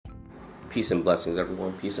Peace and blessings,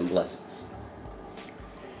 everyone. Peace and blessings.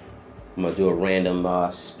 I'm going to do a random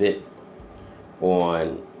spit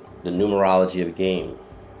on the numerology of a game.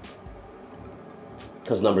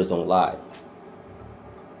 Because numbers don't lie.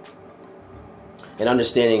 And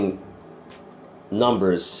understanding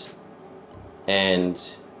numbers and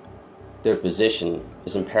their position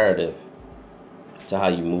is imperative to how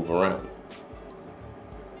you move around.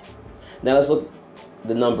 Now let's look at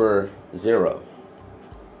the number 0.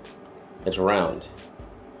 It's round.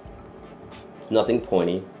 It's nothing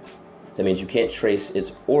pointy. That means you can't trace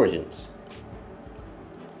its origins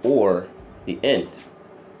or the end.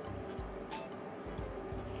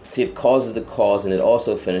 See, it causes the cause and it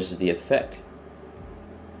also finishes the effect.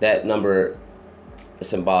 That number is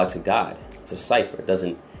symbolic to God. It's a cipher. It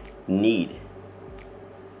doesn't need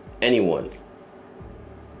anyone,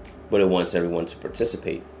 but it wants everyone to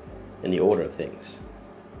participate in the order of things.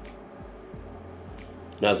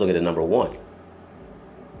 Now let's look at the number 1.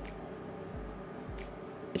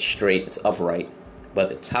 It's straight, it's upright, but at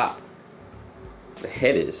the top, the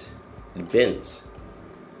head it bends.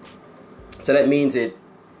 So that means it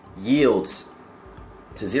yields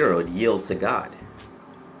to 0, it yields to God.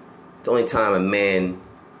 It's the only time a man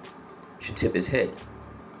should tip his head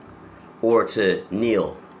or to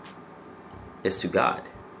kneel is to God.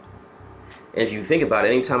 And if you think about it,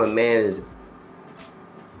 anytime a man has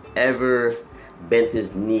ever bent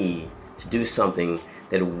his knee to do something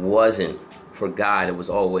that wasn't for God, it was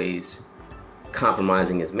always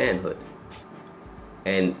compromising his manhood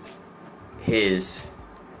and his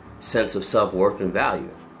sense of self-worth and value.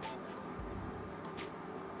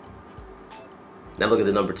 Now look at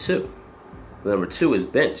the number 2. The number 2 is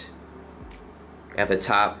bent at the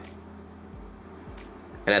top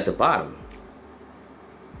and at the bottom.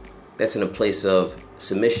 That's in a place of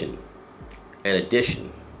submission and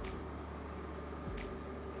addition.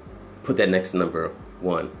 Put that next to number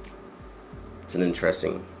 1. It's an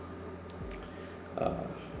interesting.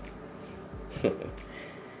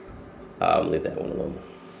 I'll leave that one alone.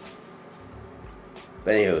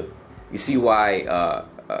 But anyway, you see why.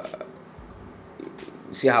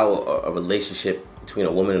 You see how a relationship between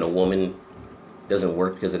a woman and a woman doesn't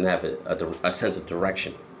work because it doesn't have a sense of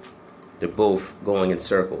direction. They're both going in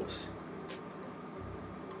circles.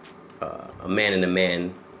 A man and a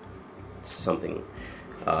man, something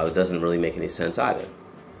that doesn't really make any sense either.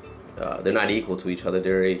 They're not equal to each other.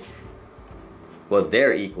 They're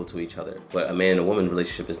equal to each other, but a man and a woman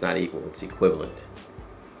relationship is not equal. It's equivalent.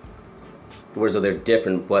 Whereas they're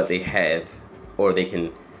different, but they have, or they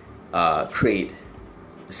can create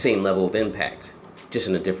the same level of impact, just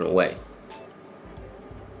in a different way.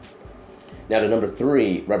 Now, the number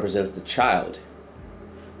 3 represents the child,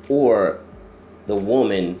 or the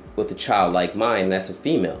woman with a childlike mind, that's a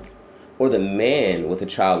female, or the man with a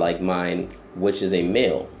childlike mind, which is a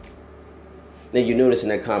male. Now, you notice in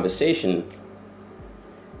that conversation,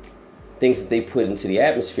 things that they put into the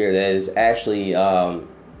atmosphere that is actually,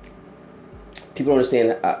 people don't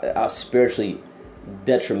understand how spiritually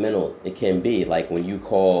detrimental it can be. Like when you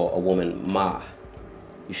call a woman ma,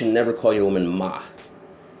 you should never call your woman ma,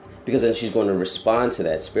 because then she's going to respond to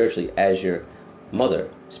that spiritually as your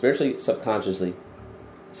mother. Spiritually, subconsciously,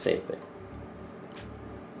 same thing.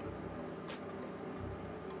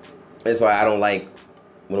 That's why I don't like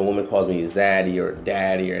when a woman calls me zaddy or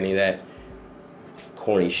daddy or any of that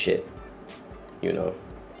corny shit. You know,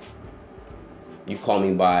 you call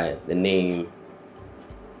me by the name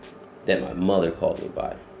that my mother called me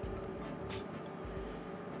by.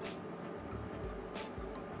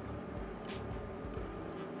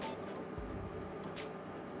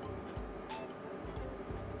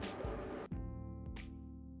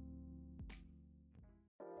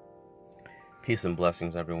 Peace and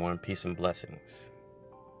blessings, everyone. Peace and blessings.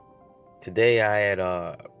 Today I had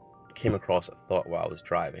came across a thought while I was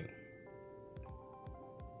driving.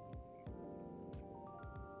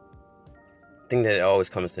 The thing that always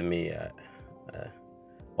comes to me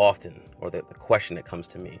often, or the question that comes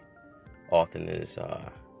to me often is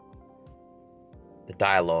the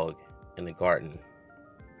dialogue in the garden.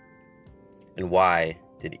 And why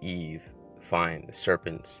did Eve find the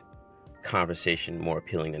serpent's conversation more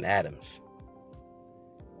appealing than Adam's?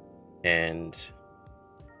 And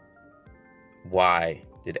why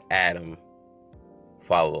did Adam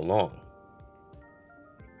follow along?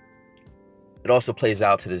 It also plays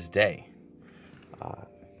out to this day.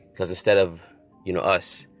 Because instead of,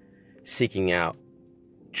 us seeking out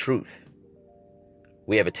truth,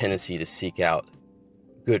 we have a tendency to seek out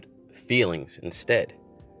good feelings instead.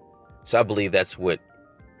 So I believe that's what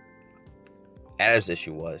Adam's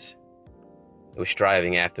issue was. It was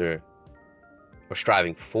striving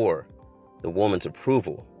for the woman's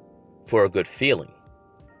approval for a good feeling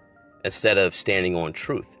instead of standing on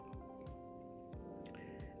truth.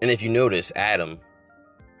 And if you notice, Adam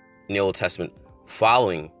in the Old Testament,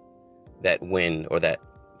 following that wind or that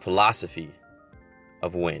philosophy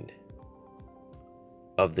of wind,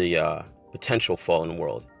 of the potential fallen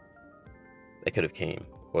world that could have came,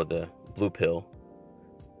 or the blue pill.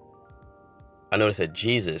 I noticed that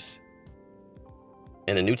Jesus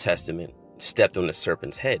in the New Testament stepped on the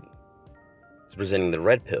serpent's head. He's presenting the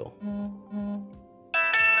red pill.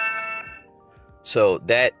 So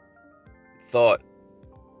that thought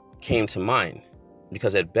came to mind,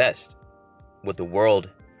 because at best, what the world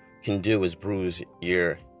can do is bruise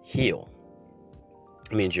your heel.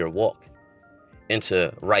 It means your walk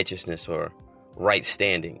into righteousness or right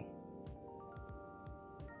standing.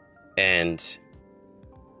 And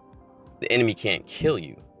the enemy can't kill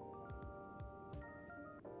you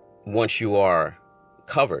once you are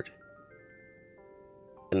covered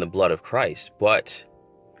in the blood of Christ. But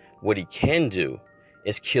what he can do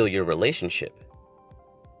is kill your relationship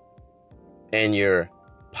and your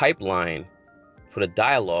pipeline for the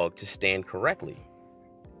dialogue to stand correctly.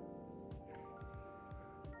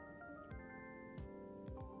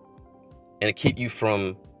 And to keep you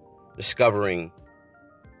from discovering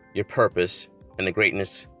your purpose and the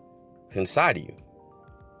greatness inside of you.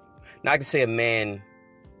 Now, I can say a man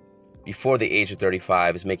before the age of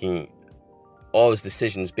 35 is making all his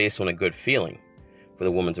decisions based on a good feeling for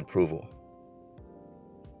the woman's approval.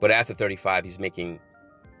 But after 35, he's making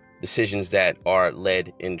decisions that are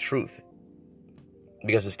led in truth,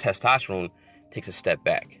 because his testosterone takes a step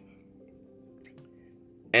back.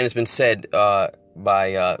 And it's been said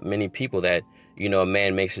by many people that, a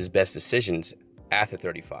man makes his best decisions after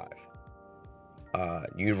 35.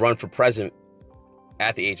 You run for president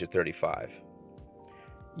at the age of 35.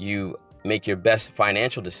 You make your best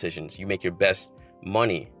financial decisions. You make your best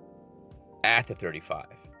money after 35.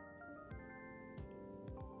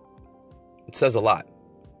 It says a lot.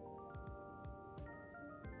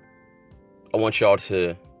 I want y'all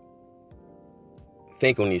to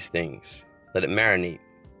think on these things. Let it marinate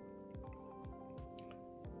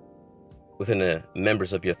within the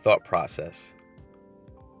members of your thought process.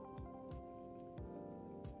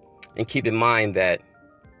 And keep in mind that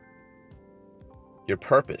your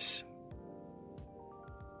purpose,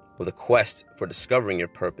 or the quest for discovering your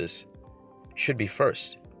purpose, should be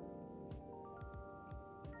first.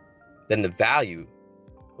 Then the value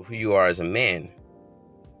of who you are as a man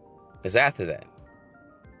is after that.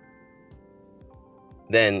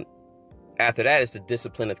 Then after that is the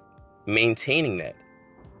discipline of maintaining that,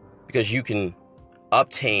 because you can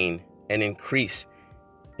obtain and increase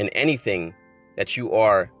in anything that you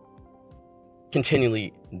are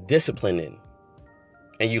continually disciplined in,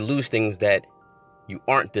 and you lose things that you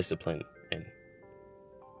aren't disciplined in.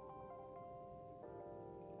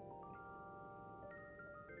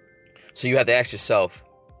 So you have to ask yourself,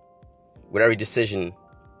 with every decision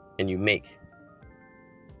and you make,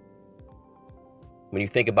 when you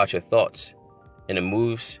think about your thoughts and the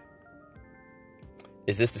moves,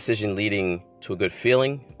 is this decision leading to a good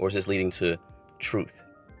feeling, or is this leading to truth?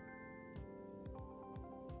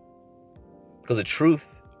 Because the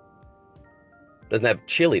truth doesn't have a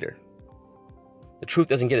cheerleader. The truth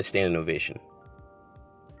doesn't get a standing ovation.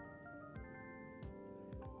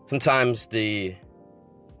 Sometimes the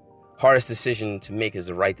hardest decision to make is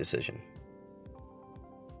the right decision.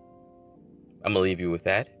 I'm going to leave you with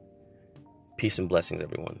that. Peace and blessings,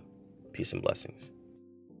 everyone. Peace and blessings.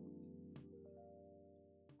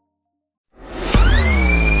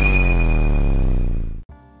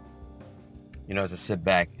 As I sit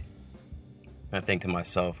back, I think to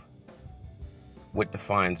myself, what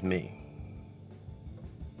defines me?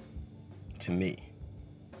 To me.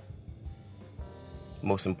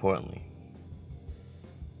 Most importantly,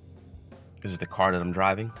 is it the car that I'm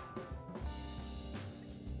driving?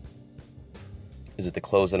 Is it the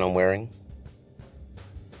clothes that I'm wearing?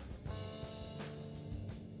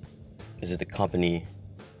 Is it the company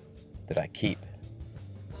that I keep?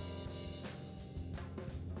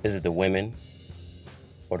 Is it the women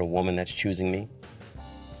or the woman that's choosing me?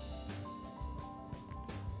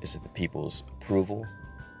 Is it the people's approval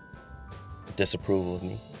or disapproval of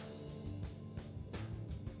me?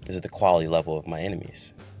 Is it the quality level of my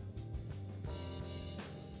enemies?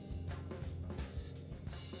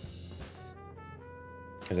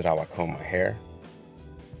 Is it how I comb my hair?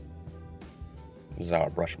 Is it how I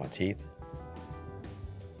brush my teeth?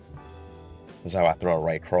 Is it how I throw a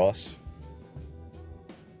right cross?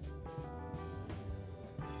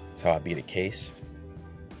 Is it how I beat a case?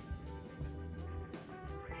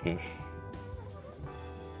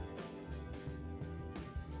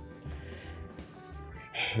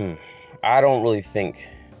 I don't really think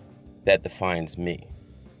that defines me.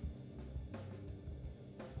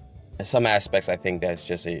 In some aspects, I think that's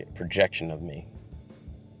just a projection of me.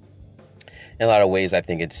 In a lot of ways, I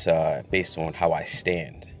think it's based on how I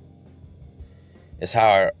stand. It's how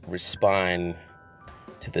I respond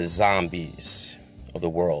to the zombies of the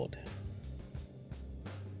world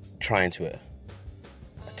trying to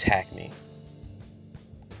attack me.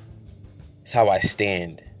 It's how I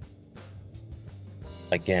stand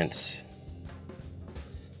against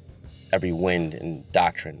every wind and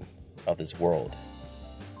doctrine of this world.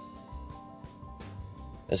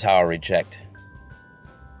 It's how I reject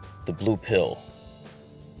the blue pill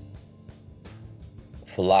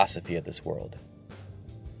philosophy of this world.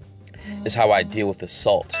 It's how I deal with the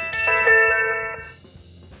salt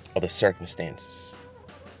of the circumstances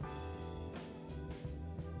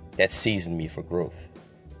that season me for growth.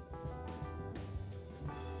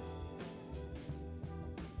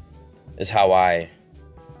 It's how I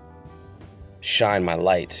shine my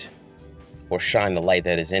light, or shine the light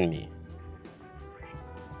that is in me,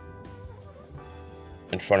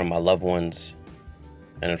 in front of my loved ones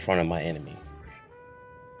and in front of my enemy.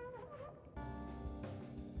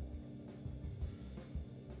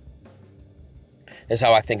 It's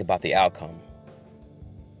how I think about the outcome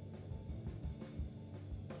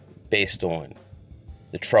based on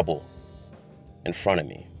the trouble in front of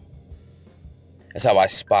me. It's how I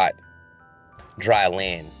spot dry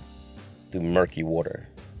land through murky water.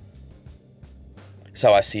 It's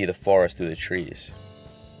how I see the forest through the trees.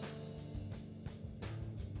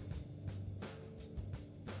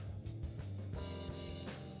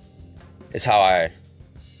 It's how I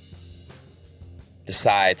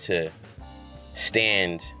decide to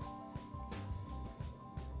stand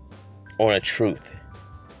on a truth,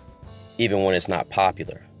 even when it's not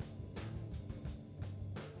popular.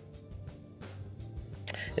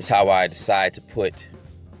 It's how I decide to put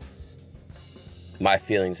my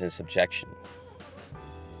feelings in subjection.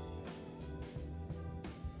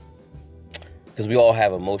 Because we all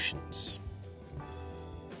have emotions,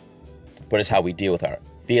 but it's how we deal with our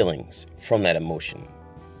feelings from that emotion.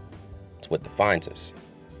 It's what defines us.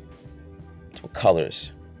 It's what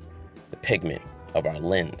colors the pigment of our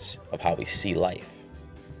lens of how we see life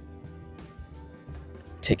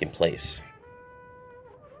taking place.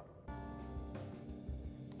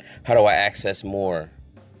 How do I access more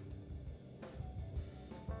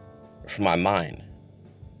from my mind?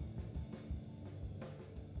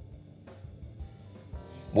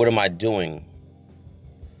 What am I doing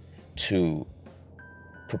to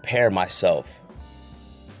prepare myself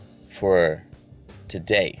for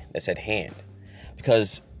today that's at hand?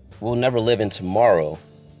 Because we'll never live in tomorrow.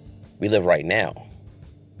 We live right now.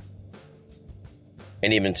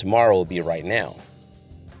 And even tomorrow will be right now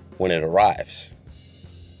when it arrives.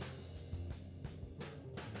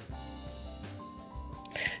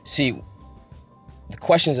 See, the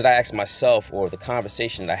questions that I ask myself, or the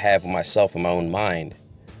conversation that I have with myself in my own mind,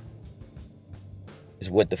 is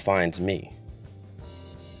what defines me.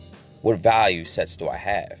 What value sets do I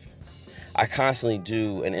have? I constantly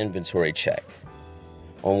do an inventory check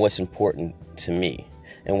on what's important to me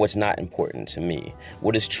and what's not important to me.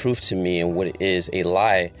 What is truth to me and what is a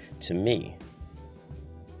lie to me?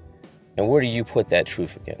 And where do you put that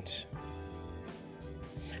truth against?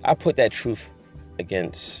 I put that truth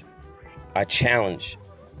against, I challenge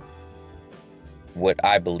what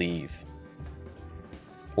I believe,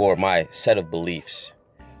 or my set of beliefs,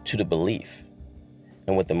 to the belief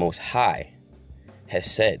and what the Most High has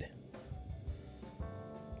said.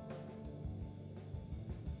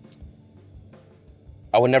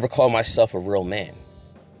 I would never call myself a real man,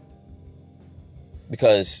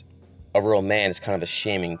 because a real man is kind of a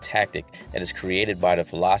shaming tactic that is created by the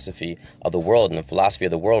philosophy of the world, and the philosophy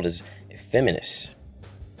of the world is feminist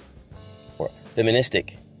or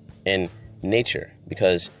feministic in nature,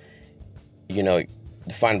 because, you know,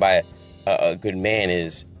 defined by a good man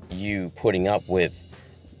is you putting up with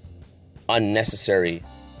unnecessary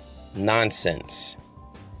nonsense,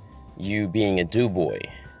 you being a do-boy,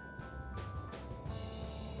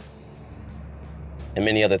 and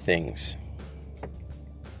many other things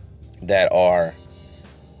that are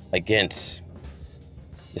against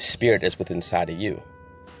the spirit that's within inside of you.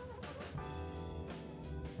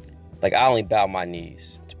 Like, I only bow my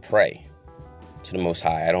knees to pray to the Most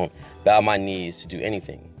High. I don't bow my knees to do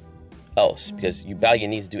anything else, because you bow your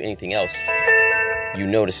knees to do anything else, you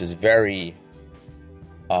notice is very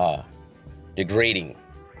degrading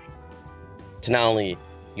to not only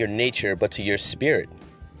your nature, but to your spirit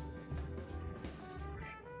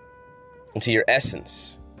and to your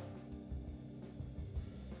essence.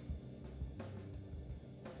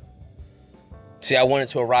 See, I wanted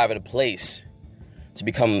to arrive at a place to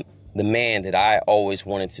become the man that I always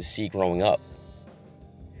wanted to see growing up,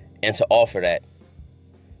 and to offer that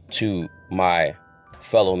to my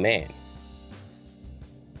fellow man.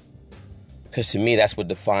 Because to me, that's what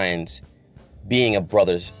defines being a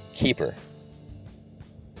brother's keeper.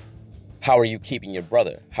 How are you keeping your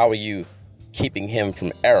brother? How are you keeping him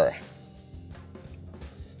from error?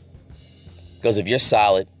 Because if you're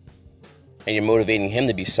solid and you're motivating him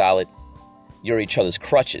to be solid, you're each other's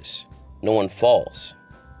crutches. No one falls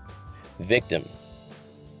victim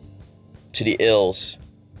to the ills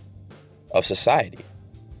of society,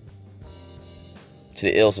 to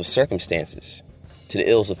the ills of circumstances, to the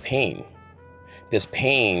ills of pain. Because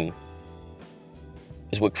pain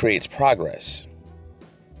is what creates progress.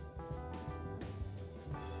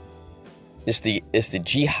 It's the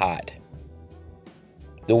jihad,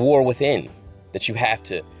 the war within that you have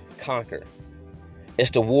to conquer.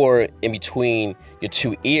 It's the war in between your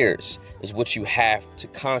two ears is what you have to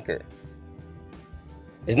conquer.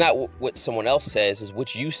 It's not what someone else says, it's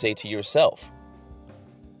what you say to yourself.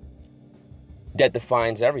 That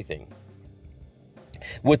defines everything.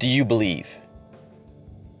 What do you believe?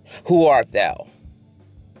 Who art thou?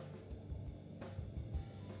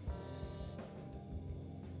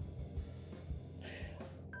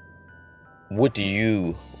 What do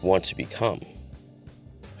you want to become?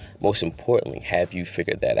 Most importantly, have you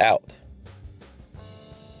figured that out?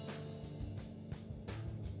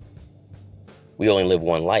 We only live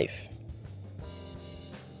one life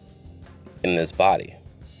in this body.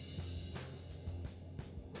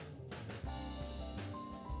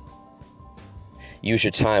 Use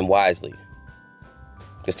your time wisely,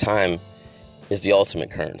 because time is the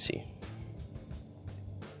ultimate currency.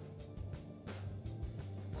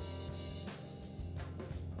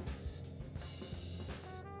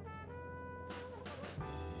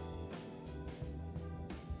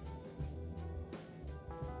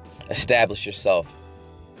 Establish yourself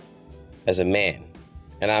as a man.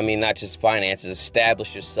 And I mean not just finances.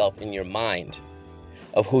 Establish yourself in your mind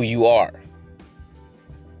of who you are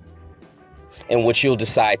and what you'll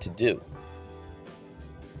decide to do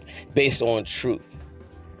based on truth,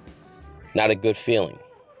 not a good feeling.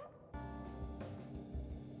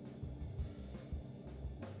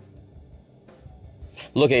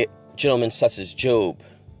 Look at gentlemen such as Job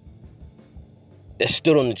that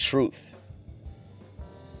stood on the truth.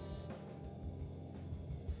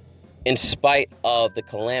 In spite of the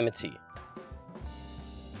calamity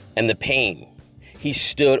and the pain, he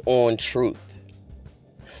stood on truth.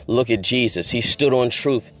 Look at Jesus. He stood on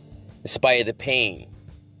truth in spite of the pain.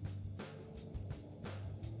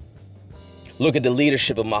 Look at the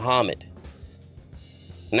leadership of Muhammad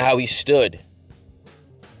and how he stood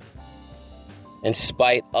in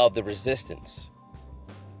spite of the resistance.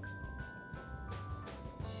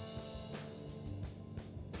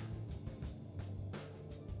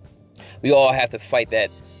 We all have to fight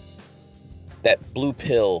that blue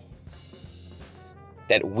pill,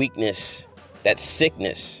 that weakness, that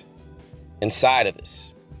sickness inside of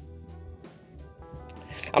us.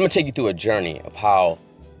 I'm going to take you through a journey of how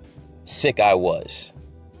sick I was.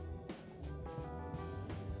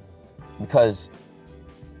 Because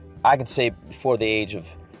I could say before the age of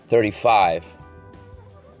 35,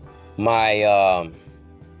 my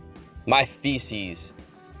feces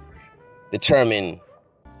determined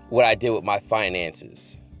what I did with my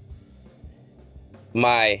finances.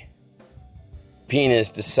 My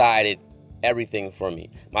penis decided everything for me.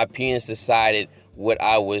 My penis decided what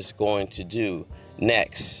I was going to do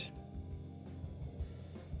next.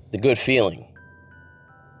 The good feeling.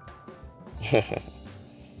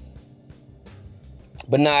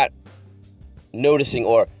 But not noticing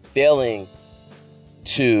or failing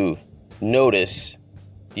to notice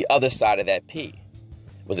the other side of that P.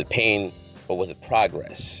 Was it pain or was it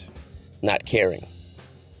progress? Not caring.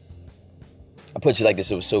 I put it like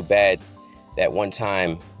this, it was so bad that one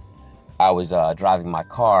time I was driving my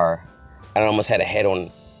car and I almost had a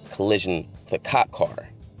head-on collision with a cop car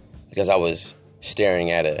because I was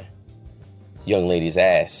staring at a young lady's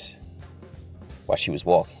ass while she was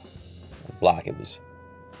walking the block. It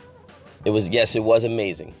was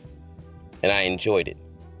amazing and I enjoyed it.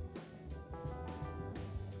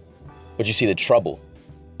 But you see the trouble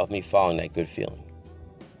of me following that good feeling.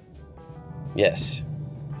 Yes.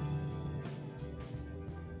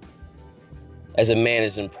 As a man,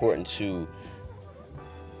 it's important to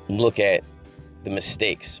look at the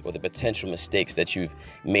mistakes or the potential mistakes that you've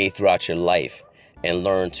made throughout your life and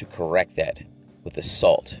learn to correct that with the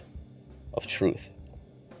salt of truth.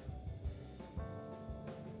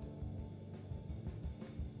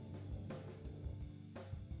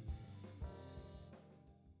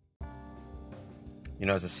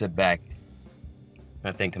 As I sit back,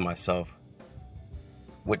 I think to myself,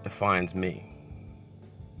 what defines me?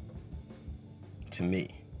 To me.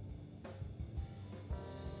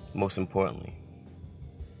 Most importantly,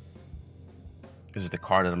 is it the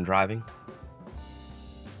car that I'm driving?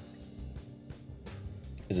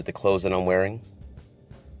 Is it the clothes that I'm wearing?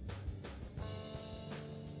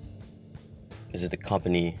 Is it the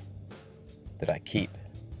company that I keep?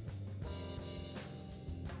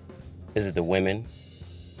 Is it the women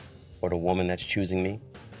or the woman that's choosing me?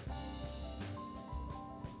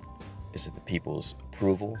 Is it the people's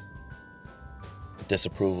approval or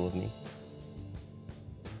disapproval of me?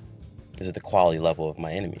 Is it the quality level of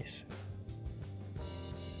my enemies?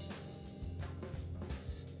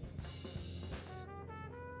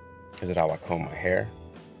 Is it how I comb my hair?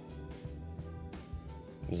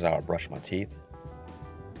 Is it how I brush my teeth?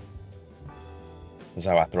 Is it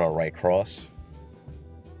how I throw a right cross?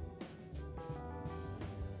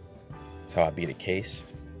 Is it how I beat a case?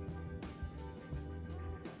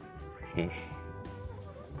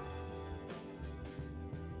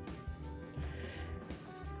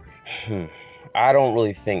 I don't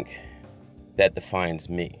really think that defines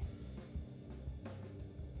me.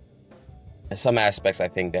 In some aspects, I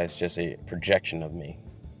think that's just a projection of me.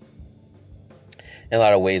 In a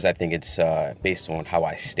lot of ways, I think it's based on how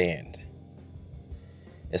I stand.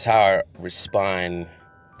 It's how I respond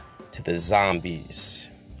to the zombies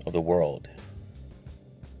of the world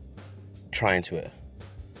trying to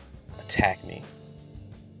attack me.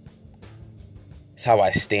 It's how I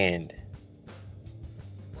stand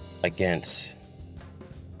against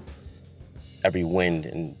every wind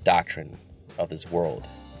and doctrine of this world.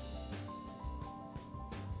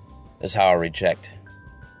 It's how I reject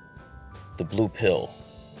the blue pill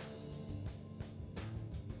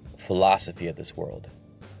philosophy of this world.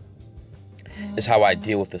 It's how I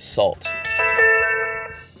deal with the salt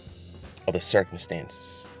of the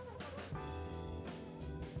circumstances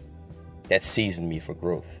that season me for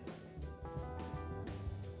growth.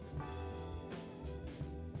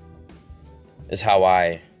 It's how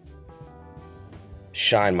I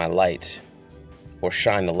shine my light, or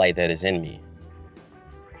shine the light that is in me,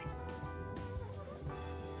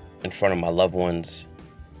 in front of my loved ones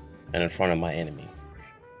and in front of my enemy.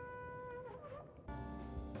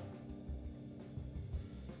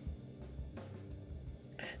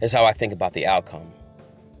 It's how I think about the outcome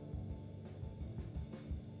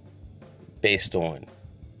based on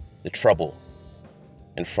the trouble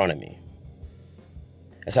in front of me.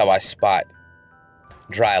 It's how I spot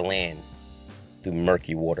dry land through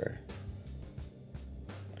murky water.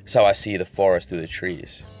 It's how I see the forest through the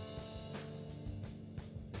trees.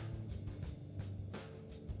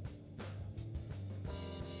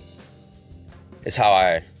 It's how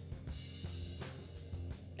I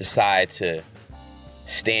decide to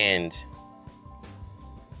stand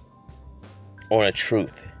on a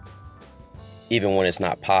truth, even when it's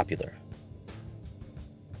not popular.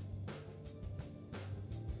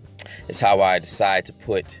 It's how I decide to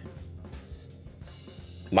put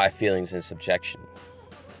my feelings in subjection.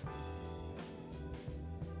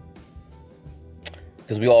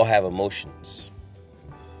 Because we all have emotions,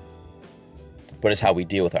 but it's how we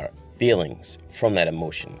deal with our feelings from that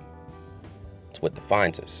emotion. It's what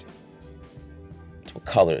defines us. It's what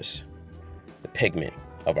colors the pigment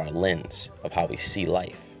of our lens of how we see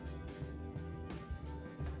life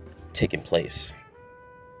taking place.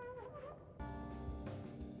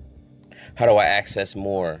 How do I access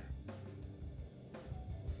more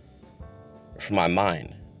from my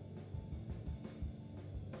mind?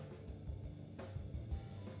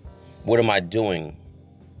 What am I doing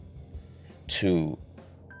to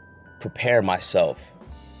prepare myself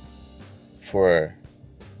for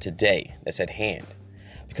today that's at hand?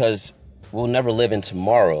 Because we'll never live in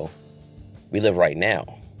tomorrow. We live right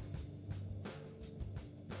now.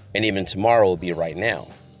 And even tomorrow will be right now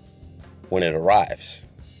when it arrives.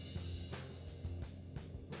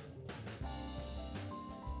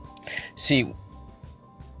 See,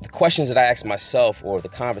 the questions that I ask myself, or the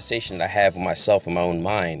conversation that I have with myself in my own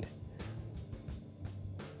mind,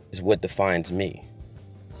 is what defines me.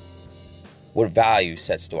 What value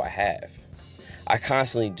sets do I have? I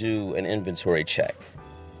constantly do an inventory check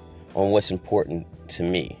on what's important to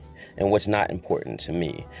me and what's not important to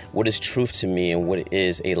me. What is truth to me and what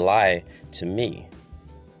is a lie to me?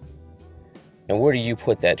 And where do you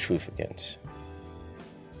put that truth against?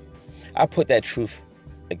 I put that truth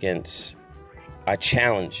against, I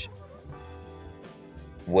challenge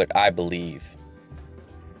what I believe,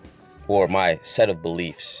 or my set of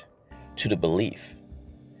beliefs, to the belief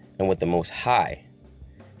and what the Most High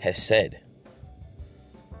has said.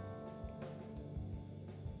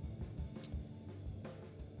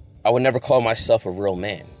 I would never call myself a real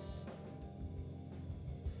man,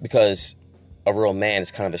 because a real man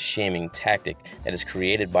is kind of a shaming tactic that is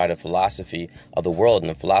created by the philosophy of the world, and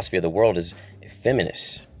the philosophy of the world is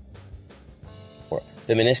feminist or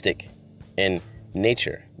feministic in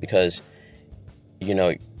nature, because, you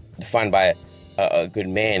know, defined by a good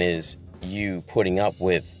man is you putting up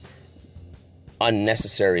with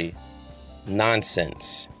unnecessary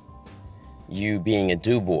nonsense, you being a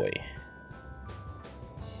do-boy,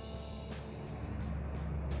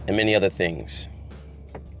 and many other things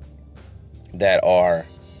that are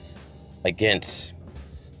against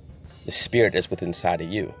the spirit that's within inside of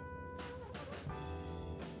you.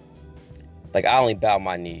 Like, I only bow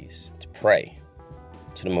my knees to pray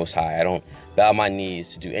to the Most High. I don't bow my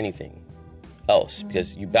knees to do anything else,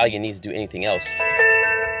 because you bow your knees to do anything else,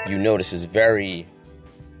 you notice is very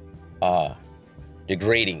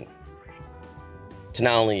degrading to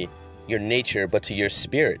not only your nature, but to your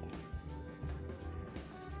spirit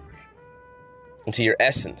and to your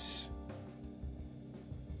essence.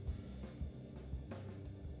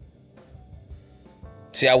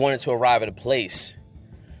 See, I wanted to arrive at a place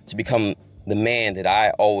to become the man that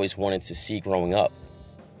I always wanted to see growing up,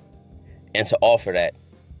 and to offer that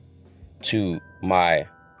to my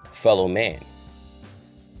fellow man.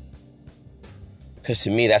 Because to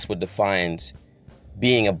me, that's what defines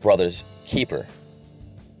being a brother's keeper.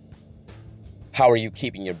 How are you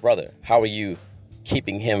keeping your brother? How are you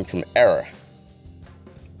keeping him from error?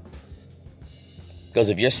 Because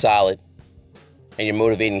if you're solid and you're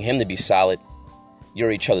motivating him to be solid,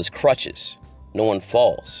 you're each other's crutches. No one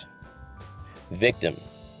falls victim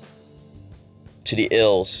to the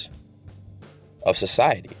ills of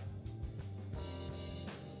society,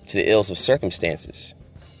 to the ills of circumstances,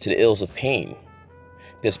 to the ills of pain.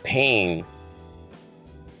 Because pain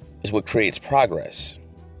is what creates progress.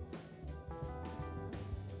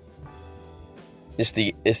 It's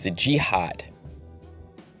the jihad,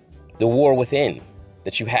 the war within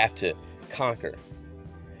that you have to conquer.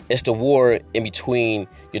 It's the war in between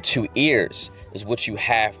your two ears is what you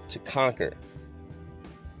have to conquer.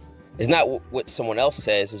 It's not what someone else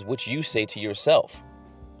says, it's what you say to yourself.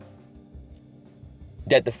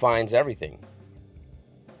 That defines everything.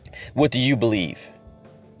 What do you believe?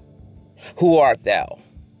 Who art thou?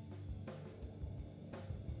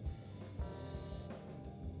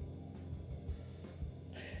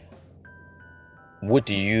 What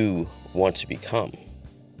do you want to become?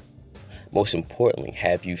 Most importantly,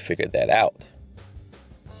 have you figured that out?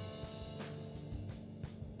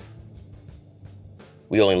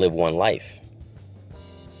 We only live one life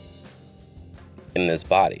in this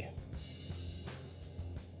body.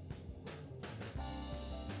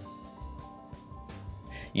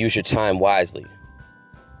 Use your time wisely,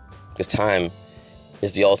 because time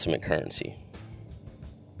is the ultimate currency.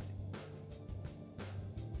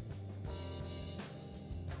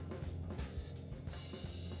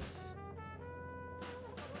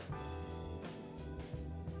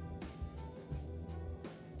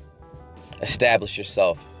 Establish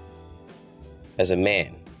yourself as a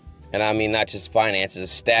man. And I mean not just finances.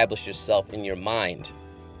 Establish yourself in your mind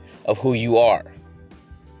of who you are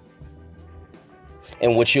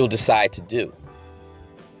and what you'll decide to do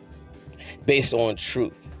based on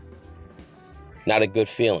truth, not a good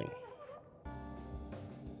feeling.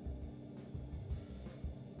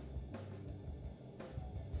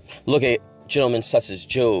 Look at gentlemen such as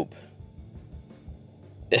Job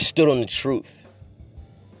that stood on the truth.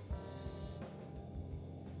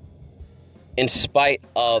 In spite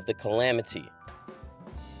of the calamity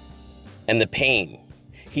and the pain,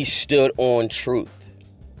 he stood on truth.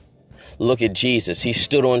 Look at Jesus. He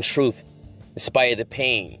stood on truth in spite of the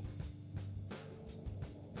pain.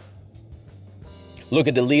 Look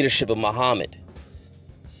at the leadership of Muhammad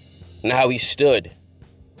and how he stood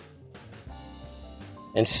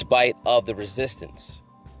in spite of the resistance.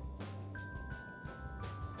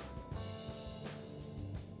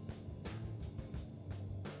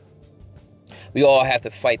 We all have to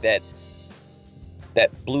fight that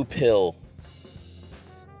blue pill,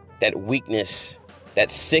 that weakness, that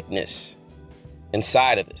sickness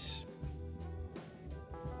inside of us.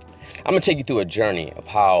 I'm going to take you through a journey of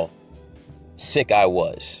how sick I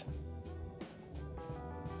was.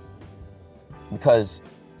 Because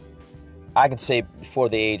I could say before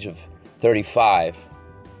the age of 35,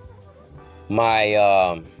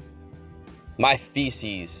 my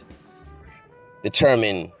feces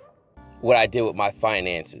determined what I did with my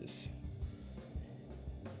finances.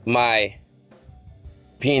 My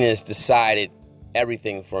penis decided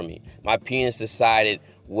everything for me. My penis decided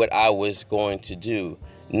what I was going to do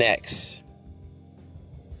next.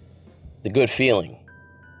 The good feeling.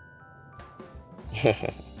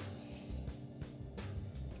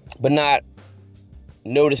 But not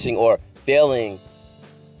noticing or failing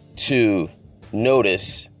to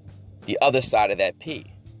notice the other side of that P.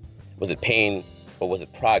 Was it pain or was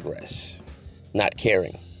it progress? Not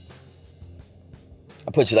caring.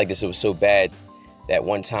 I put it like this, it was so bad that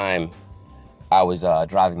one time I was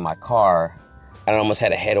driving my car and I almost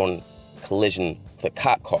had a head-on collision with a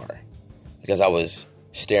cop car because I was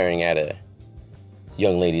staring at a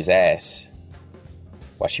young lady's ass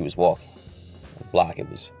while she was walking the block. It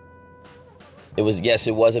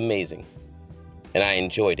was amazing, and I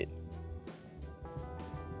enjoyed it.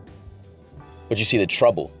 But you see the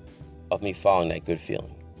trouble of me following that good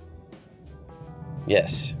feeling.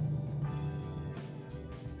 Yes.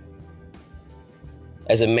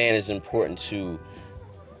 As a man, it's important to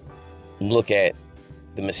look at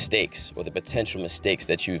the mistakes or the potential mistakes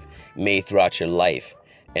that you've made throughout your life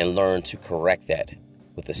and learn to correct that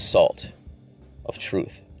with the salt of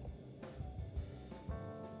truth.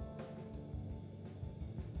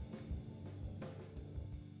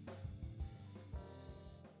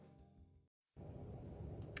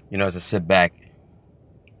 You know, as I sit back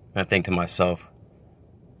and I think to myself,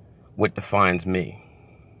 what defines me?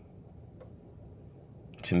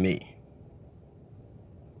 To me.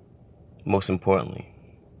 Most importantly,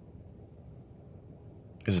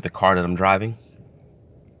 is it the car that I'm driving?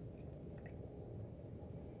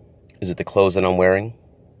 Is it the clothes that I'm wearing?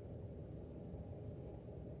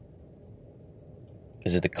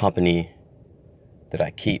 Is it the company that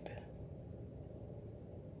I keep?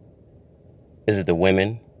 Is it the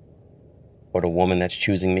women or the woman that's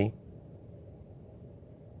choosing me?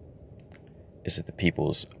 Is it the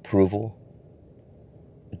people's approval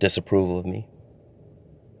or disapproval of me?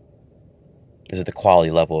 Is it the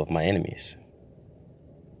quality level of my enemies?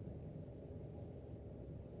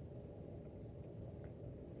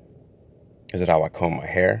 Is it how I comb my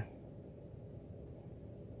hair?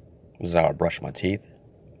 Is it how I brush my teeth?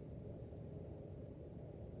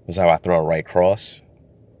 Is it how I throw a right cross?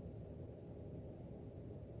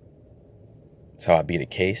 Is it how I beat a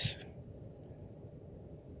case?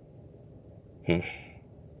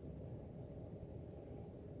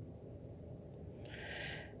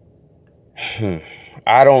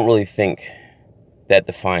 I don't really think that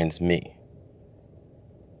defines me.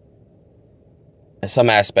 In some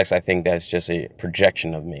aspects, I think that's just a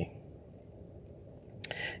projection of me.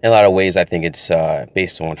 In a lot of ways, I think it's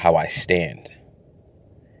based on how I stand.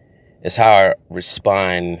 It's how I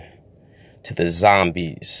respond to the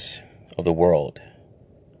zombies of the world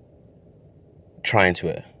trying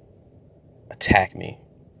to attack me.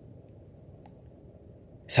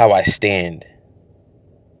 It's how I stand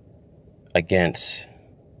against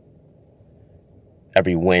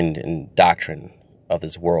every wind and doctrine of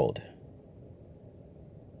this world.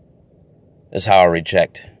 It's how I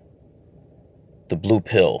reject the blue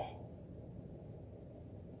pill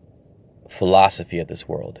philosophy of this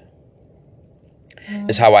world.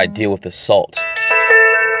 It's how I deal with the salt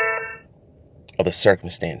of the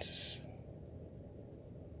circumstances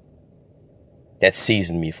that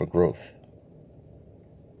season me for growth.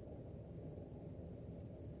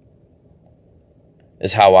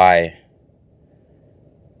 It's how I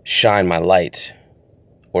shine my light,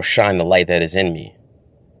 or shine the light that is in me,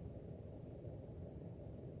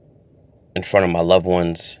 in front of my loved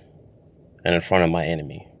ones and in front of my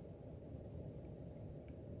enemy.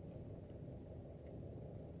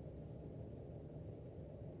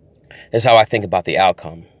 It's how I think about the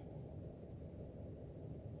outcome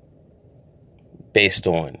based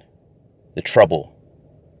on the trouble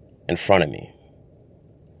in front of me.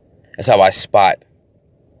 It's how I spot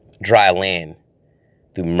dry land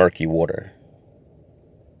through murky water.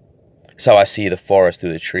 It's how I see the forest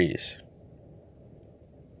through the trees.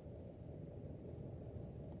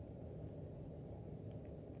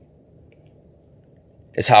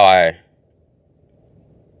 It's how I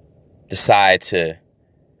decide to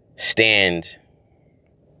stand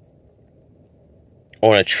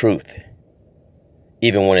on a truth,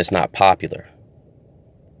 even when it's not popular.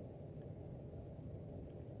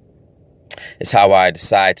 It's how I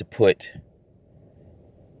decide to put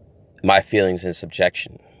my feelings in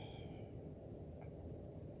subjection.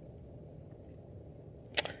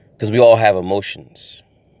 Because we all have emotions,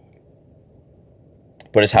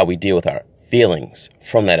 but it's how we deal with our feelings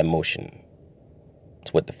from that emotion.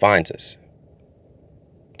 It's what defines us.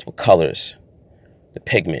 It's what colors the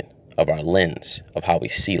pigment of our lens of how we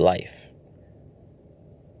see life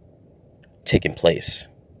taking place.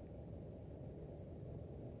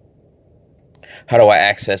 How do I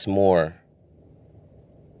access more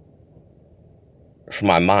from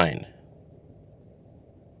my mind?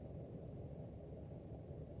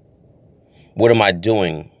 What am I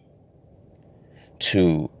doing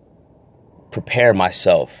to prepare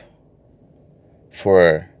myself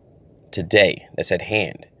for today that's at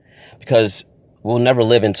hand? Because we'll never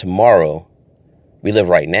live in tomorrow. We live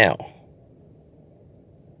right now.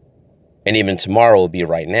 And even tomorrow will be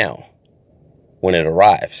right now when it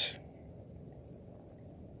arrives.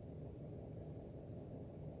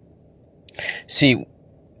 See,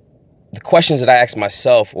 the questions that I ask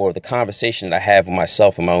myself, or the conversation that I have with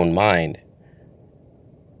myself in my own mind,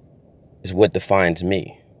 is what defines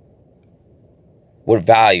me. What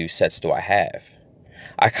value sets do I have?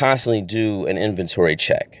 I constantly do an inventory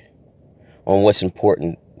check on what's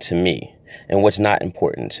important to me and what's not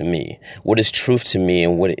important to me. What is truth to me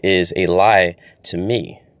and what is a lie to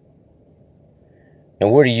me?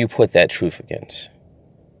 And where do you put that truth against?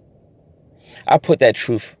 I put that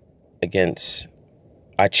truth against,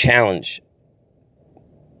 I challenge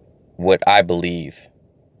what I believe,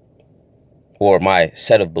 or my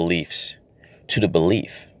set of beliefs, to the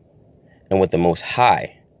belief and what the Most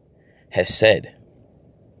High has said.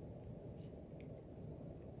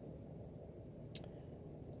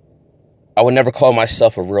 I would never call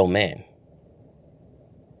myself a real man,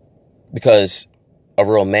 because a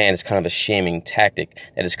real man is kind of a shaming tactic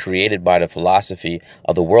that is created by the philosophy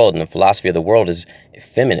of the world. And the philosophy of the world is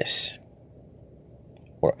feminist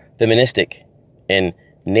or feministic in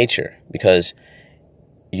nature, because,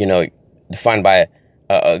 you know, defined by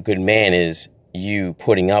a good man is you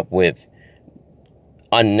putting up with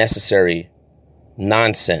unnecessary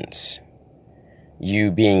nonsense, you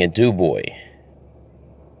being a do-boy,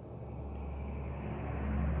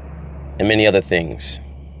 and many other things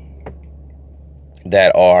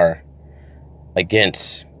that are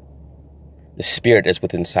against the spirit that's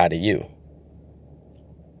within inside of you.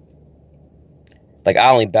 Like,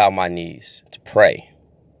 I only bow my knees to pray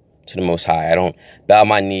to the Most High. I don't bow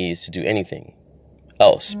my knees to do anything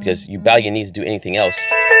else, because you bow your knees to do anything else,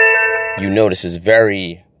 you notice is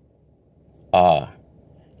very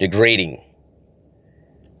degrading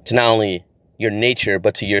to not only your nature,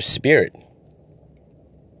 but to your spirit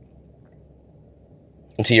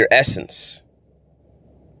and to your essence.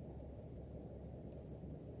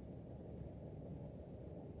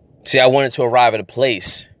 See, I wanted to arrive at a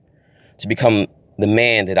place to become the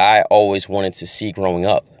man that I always wanted to see growing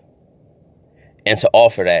up, and to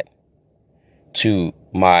offer that to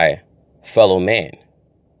my fellow man.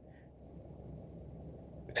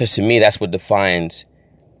 Because to me, that's what defines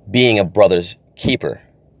being a brother's keeper.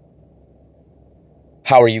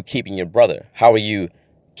 How are you keeping your brother? How are you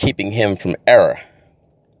keeping him from error?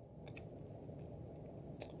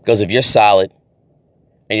 Because if you're solid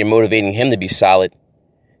and you're motivating him to be solid,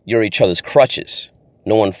 you're each other's crutches.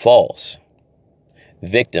 No one falls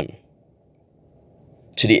victim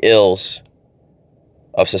to the ills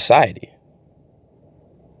of society,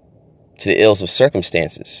 to the ills of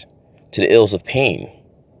circumstances, to the ills of pain.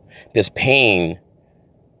 Because pain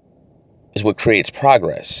is what creates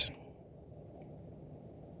progress.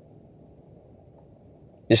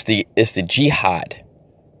 It's the jihad,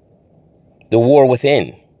 the war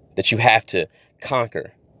within that you have to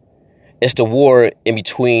conquer. It's the war in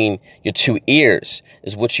between your two ears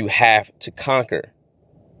is what you have to conquer.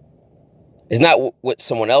 It's not what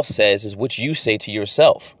someone else says, it's what you say to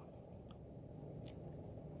yourself.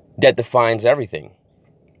 That defines everything.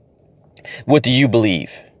 What do you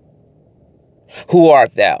believe? Who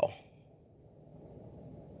art thou?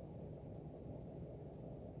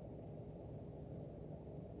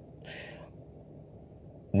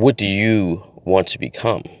 What do you want to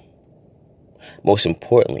become? Most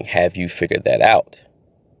importantly, have you figured that out?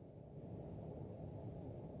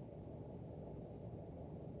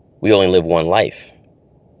 We only live one life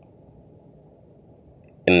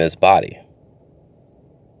in this body.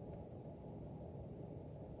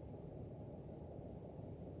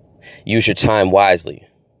 Use your time wisely,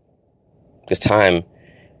 because time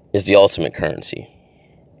is the ultimate currency.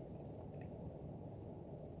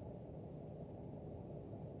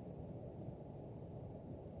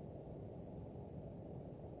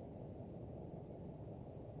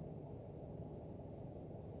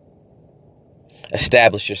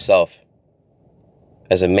 Establish yourself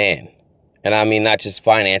as a man. And I mean not just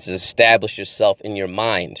finances. Establish yourself in your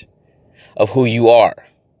mind of who you are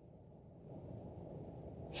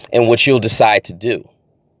and what you'll decide to do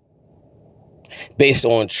based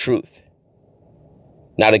on truth,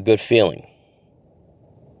 not a good feeling.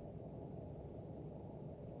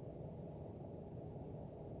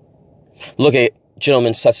 Look at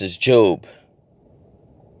gentlemen such as Job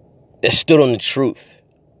that stood on the truth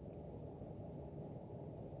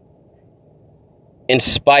in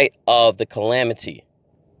spite of the calamity.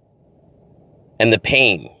 and the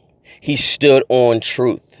pain. He stood on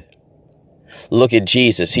truth. Look at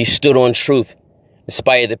Jesus. He stood on truth in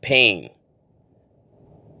spite of the pain.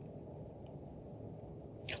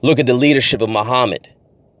 Look at the leadership of Muhammad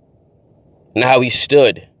and how he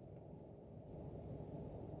stood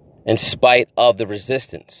in spite of the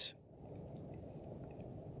resistance.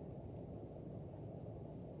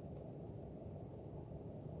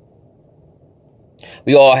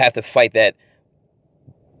 We all have to fight that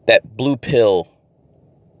blue pill,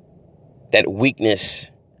 that weakness,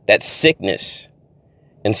 that sickness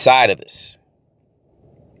inside of us.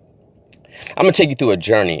 I'm going to take you through a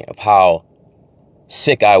journey of how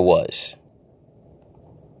sick I was.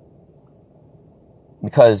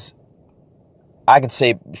 Because I could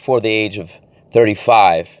say before the age of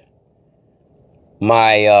 35,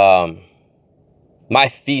 my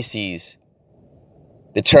feces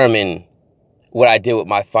determined what I did with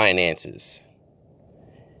my finances.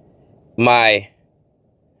 My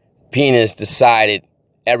penis decided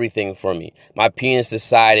everything for me. My penis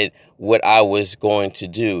decided what I was going to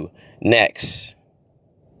do next.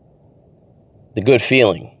 The good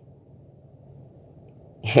feeling.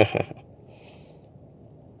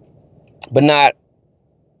 But not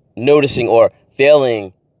noticing or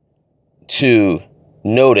failing to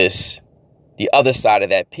notice the other side of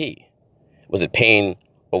that P. Was it pain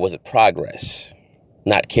or was it progress?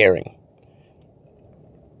 Not caring.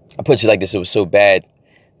 I put it like this. It was so bad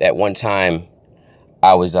that one time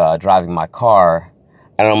I was driving my car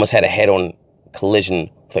and I almost had a head-on collision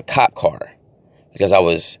with a cop car because I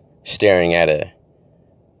was staring at a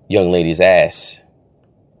young lady's ass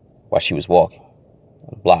while she was walking on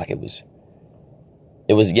the block. It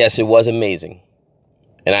was amazing,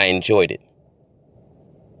 and I enjoyed it.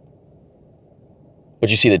 But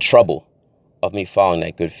you see the trouble of me following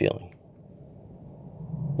that good feeling.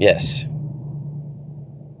 Yes.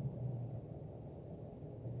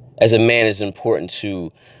 As a man, it's important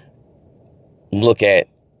to look at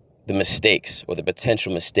the mistakes or the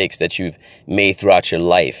potential mistakes that you've made throughout your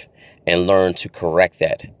life and learn to correct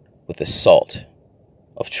that with the salt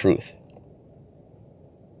of truth.